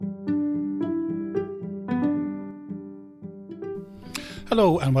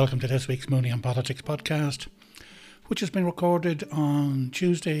Hello and welcome to this week's Mooney and Politics podcast, which has been recorded on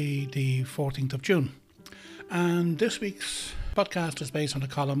Tuesday the 14th of June. And this week's podcast is based on a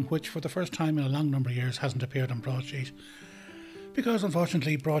column which for the first time in a long number of years hasn't appeared on Broadsheet, because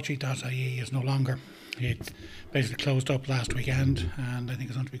unfortunately broadsheet.ie is no longer. It basically closed up last weekend and I think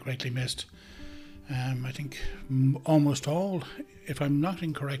it's going to be greatly missed. I think almost all, if I'm not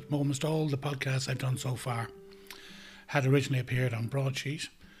incorrect, almost all the podcasts I've done so far had originally appeared on Broadsheet,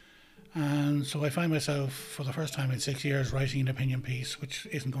 and so I find myself for the first time in 6 years writing an opinion piece which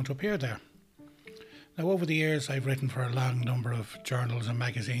isn't going to appear there. Now, over the years I've written for a long number of journals and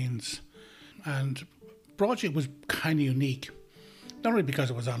magazines, and Broadsheet was kind of unique, not only because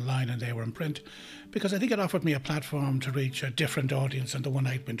it was online and they were in print, because I think it offered me a platform to reach a different audience than the one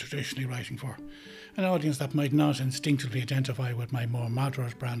I'd been traditionally writing for, an audience that might not instinctively identify with my more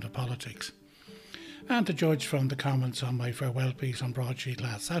moderate brand of politics. And to judge from the comments on my farewell piece on Broadsheet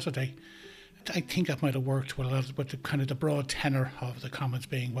last Saturday, I think that might have worked with the kind of the broad tenor of the comments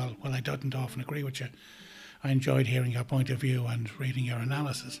being, well, I didn't often agree with you. I enjoyed hearing your point of view and reading your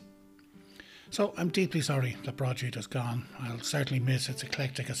analysis. So I'm deeply sorry that Broadsheet is gone. I'll certainly miss its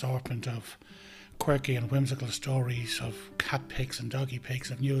eclectic assortment of quirky and whimsical stories, of cat pics and doggy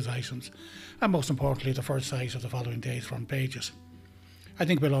pics, of news items, and most importantly the first sight of the following day's front pages. I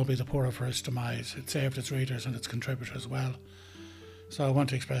think we'll all be the poorer for its demise. It saved its readers and its contributors well. So I want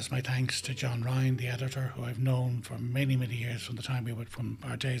to express my thanks to John Ryan, the editor, who I've known for many, many years from the time from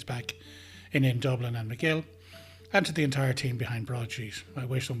our days back in Dublin and McGill, and to the entire team behind Broadsheet. I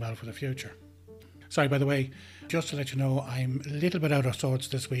wish them well for the future. Sorry, by the way, just to let you know, I'm a little bit out of sorts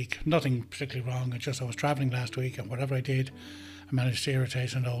this week. Nothing particularly wrong, it's just I was travelling last week and whatever I did, I managed to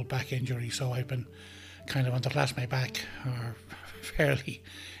irritate an old back injury, so I've been kind of on the flat of my back, or fairly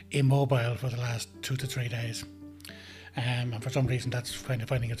immobile for the last 2 to 3 days. And for some reason that's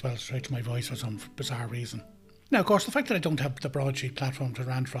finding its way straight to my voice for some bizarre reason. Now, of course, the fact that I don't have the Broadsheet platform to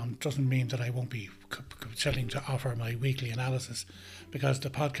rant from doesn't mean that I won't be selling to offer my weekly analysis, because the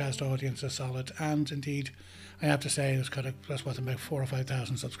podcast audience is solid, and indeed I have to say there's about 4,000 or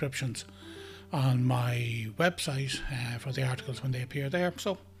 5,000 subscriptions on my website for the articles when they appear there.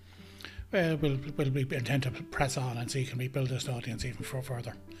 So we'll intend to press on and see can we build this audience even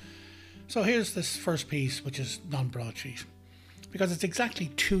further. So here's this first piece, which is non-Broadsheet, because it's exactly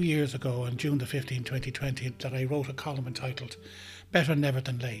 2 years ago on June the 15th, 2020, that I wrote a column entitled Better Never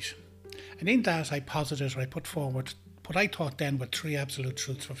Than Late. And in that I put forward what I thought then were 3 absolute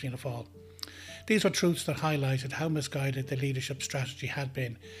truths for Fianna Fáil. These were truths that highlighted how misguided the leadership strategy had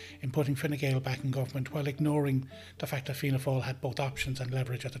been in putting Fine Gael back in government, while ignoring the fact that Fianna Fáil had both options and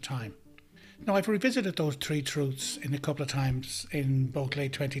leverage at the time. Now, I've revisited those 3 truths in a couple of times in both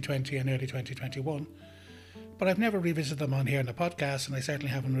late 2020 and early 2021, but I've never revisited them on here in the podcast, and I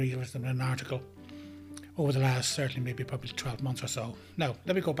certainly haven't revisited them in an article over the last, probably 12 months or so. Now,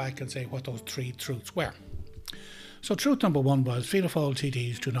 let me go back and say what those 3 truths were. So truth number 1 was Fianna Fáil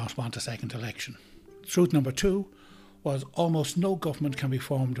TDs do not want a second election. Truth number 2 was almost no government can be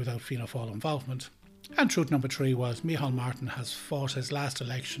formed without Fianna Fáil involvement. And truth number 3 was Micheál Martin has fought his last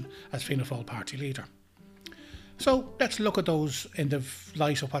election as Fianna Fáil party leader. So let's look at those in the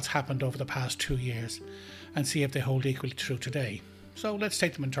light of what's happened over the past 2 years and see if they hold equally true today. So let's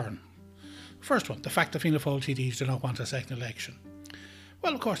take them in turn. First one, the fact that Fianna Fáil TDs do not want a second election.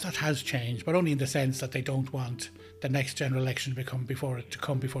 Well, of course that has changed, but only in the sense that they don't want the next general election to come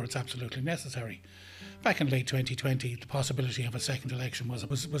before it's absolutely necessary. Back in late 2020, the possibility of a second election was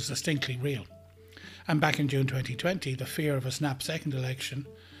distinctly real. And back in June 2020, the fear of a snap second election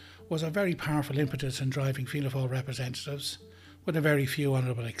was a very powerful impetus in driving Fianna Fáil representatives, with a very few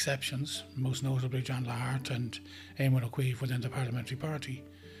honourable exceptions, most notably John Lahart and Eamon O'Keefe within the Parliamentary Party,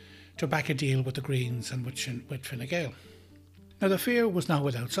 to back a deal with the Greens and with Fine Gael. Now, the fear was not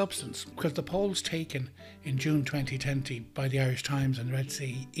without substance, because the polls taken in June 2020 by the Irish Times and Red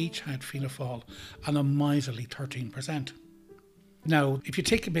C each had Fianna Fáil on a miserly 13%. Now, if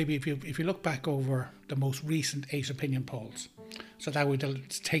you look back over the most recent 8 opinion polls, so that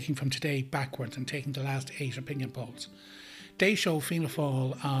it's taking from today backwards and taking the last 8 opinion polls, they show Fianna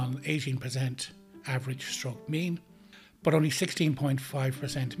Fáil on 18% average stroke mean, but only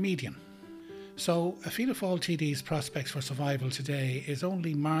 16.5% median. So a Fianna Fáil TD's prospects for survival today is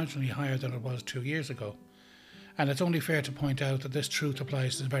only marginally higher than it was 2 years ago. And it's only fair to point out that this truth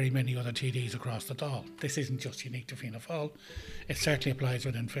applies to very many other TDs across the Dáil. This isn't just unique to Fianna Fáil, it certainly applies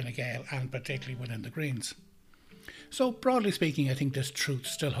within Fine Gael and particularly within the Greens. So broadly speaking, I think this truth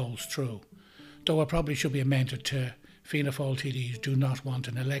still holds true, though it probably should be amended to Fianna Fáil TDs do not want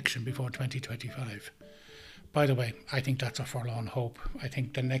an election before 2025. By the way, I think that's a forlorn hope. I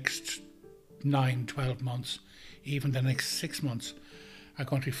think the next 9, 12 months, even the next 6 months, are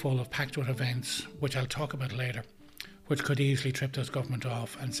going to be full of packed with events, which I'll talk about later, which could easily trip this government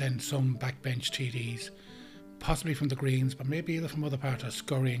off and send some backbench TDs, possibly from the Greens, but maybe either from other parties,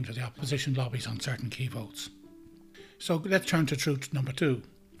 scurrying to the opposition lobbies on certain key votes. So let's turn to truth number 2,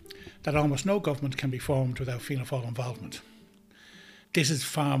 that almost no government can be formed without Fianna Fáil involvement. This is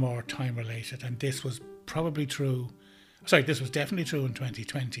far more time related, and this was definitely true in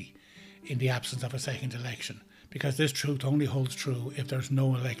 2020 in the absence of a second election, because this truth only holds true if there's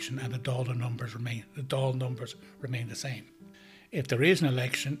no election and the Dáil numbers remain the same. If there is an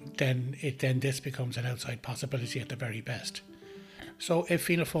election, then this becomes an outside possibility at the very best. So if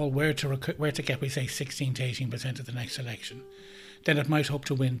Fianna Fáil were to get, we say, 16 to 18% of the next election, then it might hope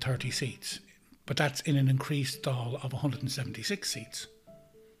to win 30 seats. But that's in an increased Dáil of 176 seats.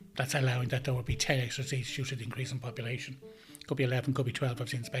 That's allowing that there will be 10 extra seats due to the increase in population. Could be 11, could be 12. I've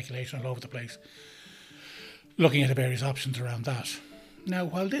seen speculation all over the place, looking at the various options around that. Now,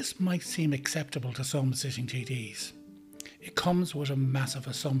 while this might seem acceptable to some sitting TDs, it comes with a massive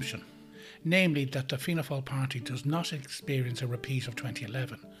assumption, namely that the Fianna Fáil party does not experience a repeat of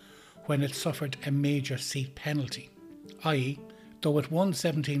 2011, when it suffered a major seat penalty, i.e., though it won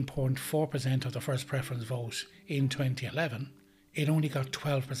 17.4% of the first preference vote in 2011, it only got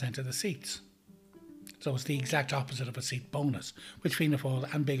 12% of the seats. So it's the exact opposite of a seat bonus, which Fianna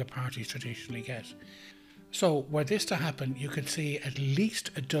Fáil and bigger parties traditionally get. So were this to happen, you could see at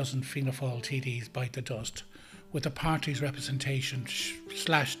least a dozen Fianna Fáil TDs bite the dust, with the party's representation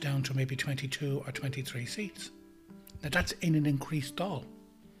slashed down to maybe 22 or 23 seats. Now that's in an increased Dáil.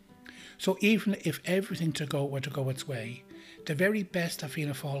 So even if everything were to go its way, the very best that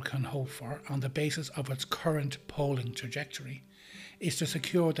Fianna Fáil can hope for on the basis of its current polling trajectory is to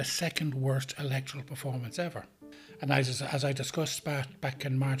secure the second worst electoral performance ever. And as I discussed back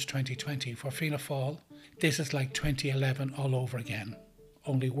in March 2020, for Fianna Fáil, this is like 2011 all over again,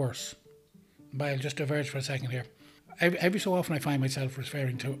 only worse. But I'll just diverge for a second here. Every so often I find myself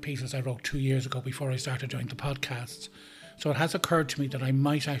referring to pieces I wrote 2 years ago before I started doing the podcasts. So it has occurred to me that I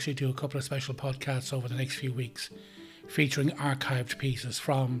might actually do a couple of special podcasts over the next few weeks, featuring archived pieces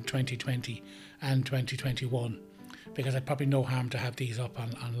from 2020 and 2021, because I'd probably no harm to have these up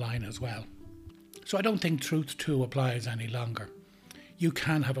online as well. So I don't think Truth 2 applies any longer. You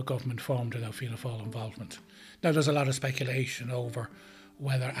can have a government formed without Fianna Fáil involvement. Now there's a lot of speculation over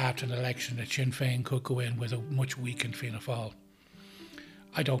whether after an election that Sinn Féin could go in with a much weakened Fianna Fáil.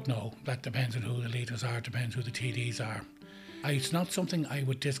 I don't know. That depends on who the leaders are, depends who the TDs are. It's not something I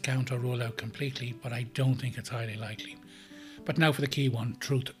would discount or rule out completely, but I don't think it's highly likely. But now for the key one,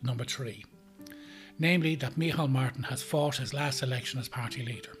 truth number 3. Namely that Micheál Martin has fought his last election as party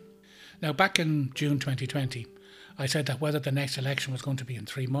leader. Now back in June 2020, I said that whether the next election was going to be in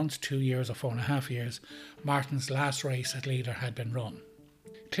 3 months, 2 years or 4.5 years, Martin's last race as leader had been run.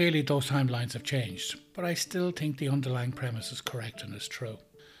 Clearly those timelines have changed, but I still think the underlying premise is correct and is true.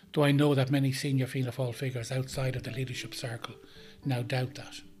 Though I know that many senior Fianna Fáil figures outside of the leadership circle now doubt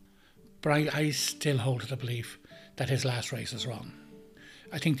that. But I still hold to the belief that his last race is run.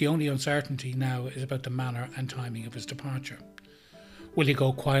 I think the only uncertainty now is about the manner and timing of his departure. Will he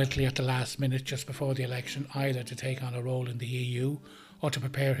go quietly at the last minute just before the election, either to take on a role in the EU or to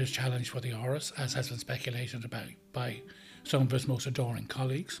prepare his challenge for the Áras, as has been speculated about by some of his most adoring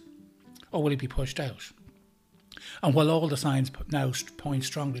colleagues? Or will he be pushed out? And while all the signs now point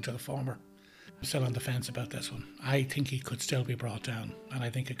strongly to the former, I'm still on the fence about this one. I think he could still be brought down, and I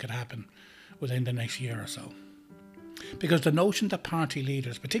think it could happen within the next year or so. Because the notion that party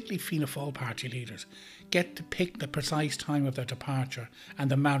leaders, particularly Fianna Fáil party leaders, get to pick the precise time of their departure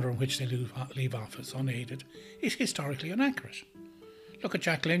and the manner in which they leave office unaided is historically inaccurate. Look at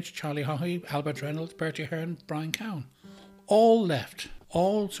Jack Lynch, Charlie Haughey, Albert Reynolds, Bertie Ahern, Brian Cowan. All left,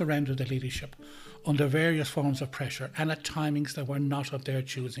 all surrendered the leadership under various forms of pressure and at timings that were not of their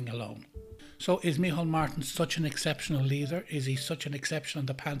choosing alone. So is Micheál Martin such an exceptional leader? Is he such an exception in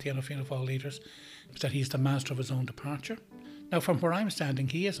the pantheon of Fianna Fáil leaders that he's the master of his own departure? Now, from where I'm standing,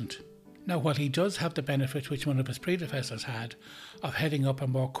 he isn't. Now, while he does have the benefit which one of his predecessors had of heading up a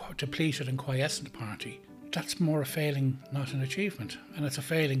more depleted and quiescent party, that's more a failing, not an achievement, and it's a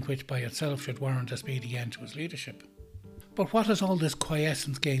failing which by itself should warrant a speedy end to his leadership. But what has all this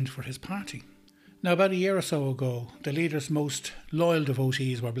quiescence gained for his party? Now, about a year or so ago, the leader's most loyal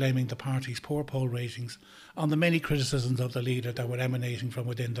devotees were blaming the party's poor poll ratings on the many criticisms of the leader that were emanating from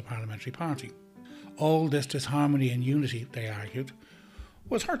within the parliamentary party. All this disharmony and unity, they argued,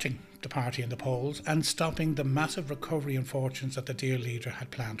 was hurting the party in the polls and stopping the massive recovery in fortunes that the dear leader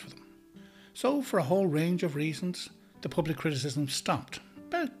had planned for them. So for a whole range of reasons, the public criticism stopped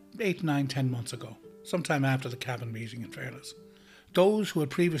about 8, 9, 10 months ago, sometime after the Cavan meeting in fairness. Those who had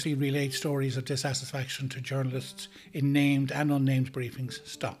previously relayed stories of dissatisfaction to journalists in named and unnamed briefings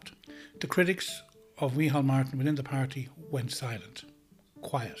stopped. The critics of Micheál Martin within the party went silent.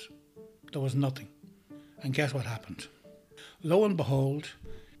 Quiet. There was nothing. And guess what happened? Lo and behold,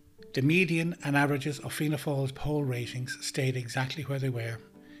 the median and averages of Fianna Fáil's poll ratings stayed exactly where they were,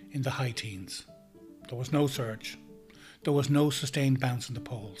 in the high teens. There was no surge. There was no sustained bounce in the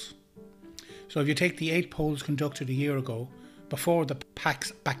polls. So if you take the 8 polls conducted a year ago, before the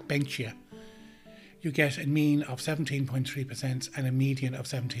PAC's backbench you get a mean of 17.3% and a median of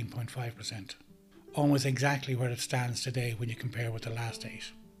 17.5%. Almost exactly where it stands today when you compare with the last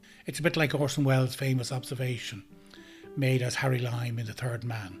 8. It's a bit like Orson Welles' famous observation, made as Harry Lime in The Third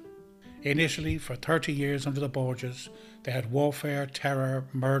Man. Initially, for 30 years under the Borgias, they had warfare, terror,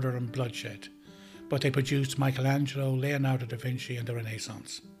 murder and bloodshed, but they produced Michelangelo, Leonardo da Vinci and the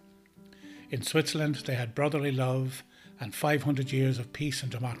Renaissance. In Switzerland, they had brotherly love and 500 years of peace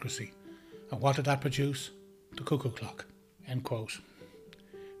and democracy. And what did that produce? The cuckoo clock. End quote.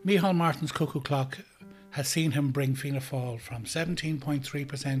 Micheál Martin's cuckoo clock has seen him bring Fianna Fáil from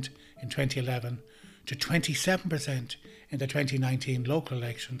 17.3% in 2011 to 27% in the 2019 local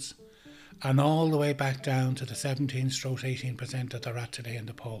elections, and all the way back down to the 17-18% that they're at today in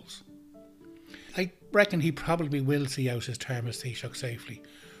the polls. I reckon he probably will see out his term as Taoiseach safely,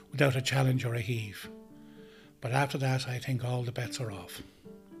 without a challenge or a heave. But after that, I think all the bets are off.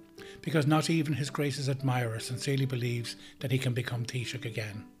 Because not even His Grace's admirer sincerely believes that he can become Taoiseach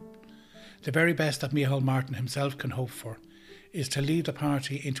again. The very best that Micheál Martin himself can hope for is to lead the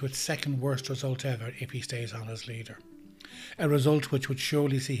party into its second worst result ever if he stays on as leader. A result which would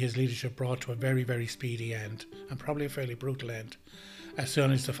surely see his leadership brought to a very, very speedy end, and probably a fairly brutal end, as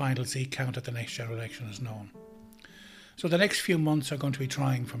soon as the final seat count at the next general election is known. So the next few months are going to be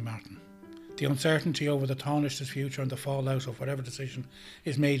trying for Martin. The uncertainty over the Taoiseach's future and the fallout of whatever decision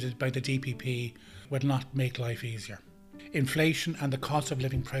is made by the DPP will not make life easier. Inflation and the cost of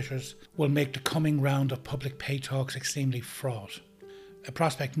living pressures will make the coming round of public pay talks extremely fraught, a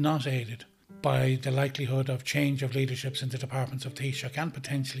prospect not aided by the likelihood of change of leaderships in the departments of Taoiseach and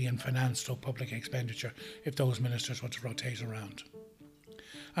potentially in finance or public expenditure if those ministers were to rotate around.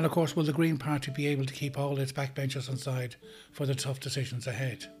 And of course, will the Green Party be able to keep all its backbenchers on side for the tough decisions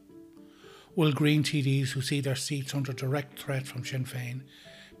ahead? Will Green TDs who see their seats under direct threat from Sinn Féin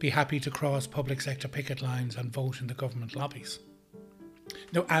be happy to cross public sector picket lines and vote in the government lobbies?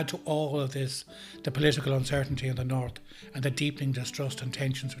 Now add to all of this the political uncertainty in the north and the deepening distrust and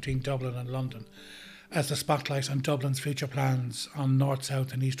tensions between Dublin and London, as the spotlight on Dublin's future plans on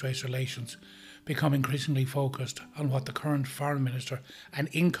north-south and east-west relations become increasingly focused on what the current Foreign Minister and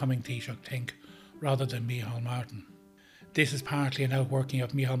incoming Taoiseach think, rather than Micheál Martin. This is partly an outworking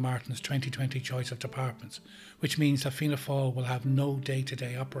of Micheál Martin's 2020 choice of departments, which means that Fianna Fáil will have no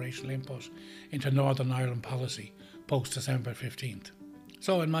day-to-day operational input into Northern Ireland policy post-December 15th.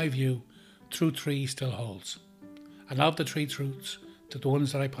 So in my view, Truth 3 still holds. And of the 3 truths, the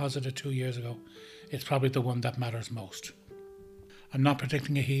ones that I posited 2 years ago, it's probably the one that matters most. I'm not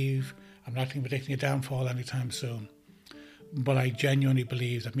predicting a heave, I'm not predicting a downfall anytime soon. But I genuinely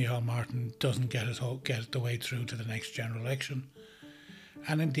believe that Micheál Martin doesn't get the way through to the next general election.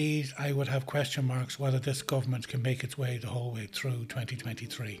 And indeed, I would have question marks whether this government can make its way the whole way through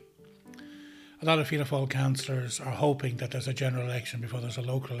 2023. A lot of Fianna Fáil councillors are hoping that there's a general election before there's a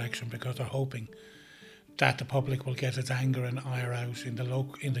local election, because they're hoping that the public will get its anger and ire out in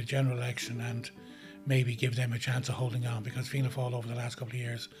the general election and maybe give them a chance of holding on, because Fianna Fáil over the last couple of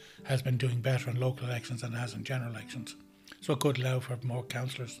years has been doing better in local elections than it has in general elections. So it could allow for more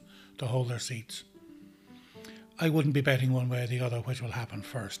councillors to hold their seats. I wouldn't be betting one way or the other which will happen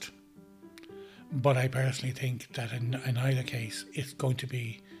first. But I personally think that in either case, it's going to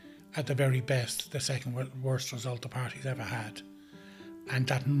be, at the very best, the second worst result the party's ever had. And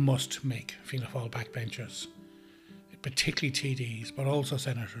that must make Fianna Fáil backbenchers, particularly TDs, but also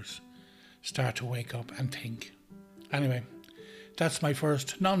senators, start to wake up and think. Anyway, that's my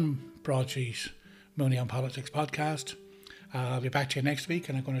first non-broadsheet Mooney on Politics podcast. I'll be back to you next week,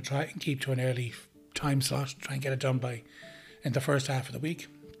 and I'm going to try and keep to an early time slot, try and get it done in the first half of the week.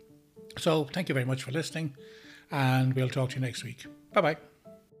 So thank you very much for listening, and we'll talk to you next week. Bye-bye.